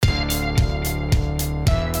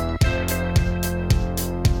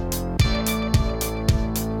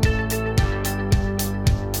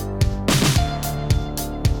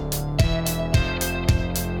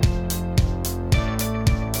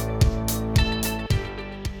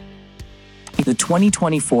The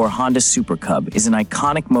 2024 Honda Super Cub is an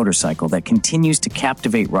iconic motorcycle that continues to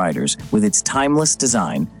captivate riders with its timeless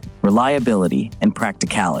design, reliability, and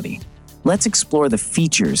practicality. Let's explore the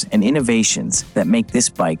features and innovations that make this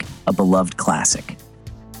bike a beloved classic.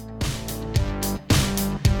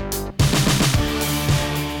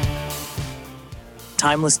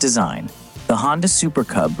 Timeless design. The Honda Super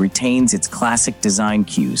Cub retains its classic design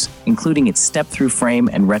cues, including its step-through frame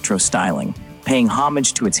and retro styling, paying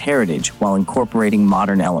homage to its heritage while incorporating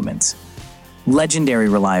modern elements. Legendary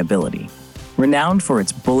reliability. Renowned for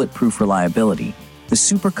its bulletproof reliability, the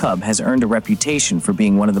Super Cub has earned a reputation for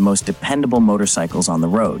being one of the most dependable motorcycles on the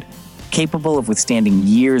road, capable of withstanding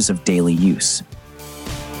years of daily use.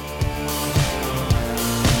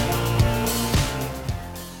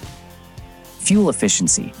 Fuel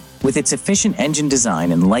efficiency. With its efficient engine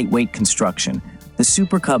design and lightweight construction, the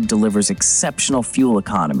Super Cub delivers exceptional fuel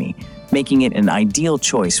economy, making it an ideal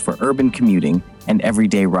choice for urban commuting and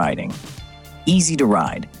everyday riding. Easy to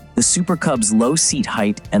ride. The Super Cub's low seat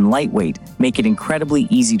height and lightweight make it incredibly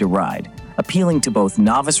easy to ride, appealing to both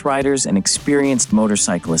novice riders and experienced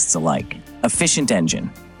motorcyclists alike. Efficient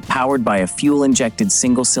engine. Powered by a fuel-injected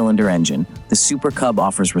single-cylinder engine, the Super Cub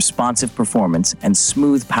offers responsive performance and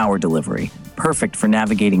smooth power delivery, perfect for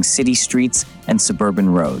navigating city streets and suburban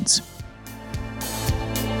roads.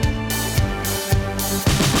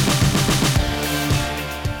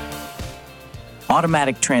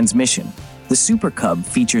 Automatic transmission. The Super Cub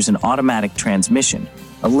features an automatic transmission,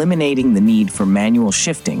 eliminating the need for manual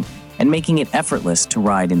shifting and making it effortless to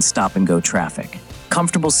ride in stop-and-go traffic.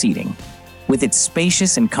 Comfortable seating. With its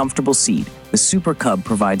spacious and comfortable seat, the Super Cub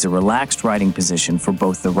provides a relaxed riding position for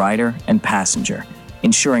both the rider and passenger,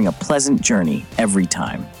 ensuring a pleasant journey every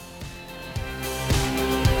time.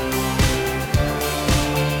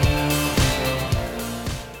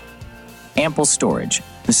 Ample storage.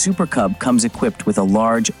 The Super Cub comes equipped with a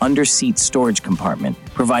large under-seat storage compartment,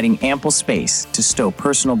 providing ample space to stow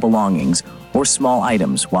personal belongings or small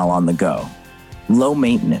items while on the go. Low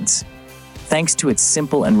maintenance. Thanks to its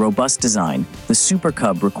simple and robust design, the Super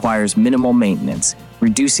Cub requires minimal maintenance,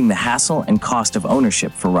 reducing the hassle and cost of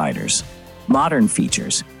ownership for riders. Modern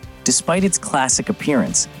features. Despite its classic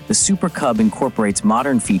appearance, the Super Cub incorporates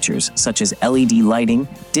modern features such as LED lighting,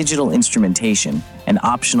 digital instrumentation, and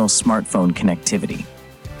optional smartphone connectivity.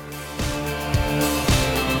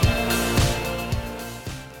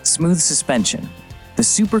 Smooth suspension. The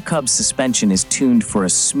Super Cub's suspension is tuned for a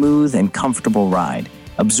smooth and comfortable ride,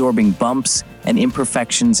 absorbing bumps and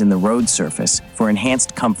imperfections in the road surface for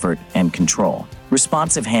enhanced comfort and control.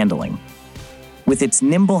 Responsive handling. With its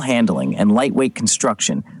nimble handling and lightweight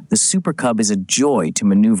construction, the Super Cub is a joy to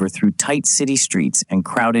maneuver through tight city streets and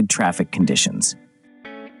crowded traffic conditions.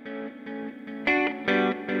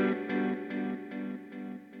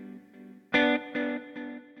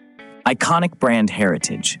 Iconic brand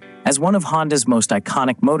heritage. As one of Honda's most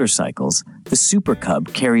iconic motorcycles, the Super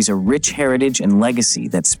Cub carries a rich heritage and legacy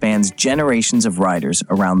that spans generations of riders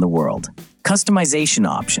around the world. Customization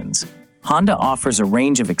options. Honda offers a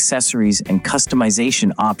range of accessories and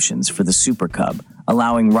customization options for the Super Cub,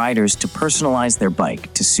 allowing riders to personalize their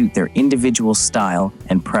bike to suit their individual style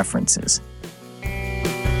and preferences.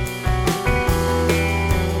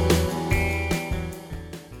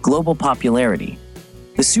 Global popularity.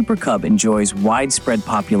 The Super Cub enjoys widespread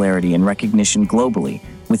popularity and recognition globally,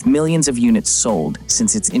 with millions of units sold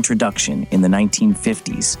since its introduction in the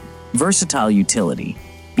 1950s. Versatile utility.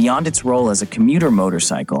 Beyond its role as a commuter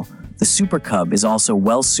motorcycle, the Super Cub is also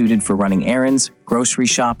well-suited for running errands, grocery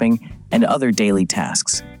shopping, and other daily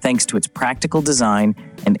tasks, thanks to its practical design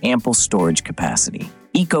and ample storage capacity.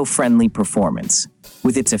 Eco-friendly performance.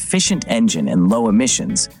 With its efficient engine and low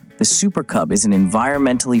emissions, the Super Cub is an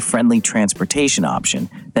environmentally friendly transportation option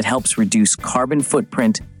that helps reduce carbon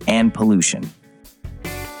footprint and pollution.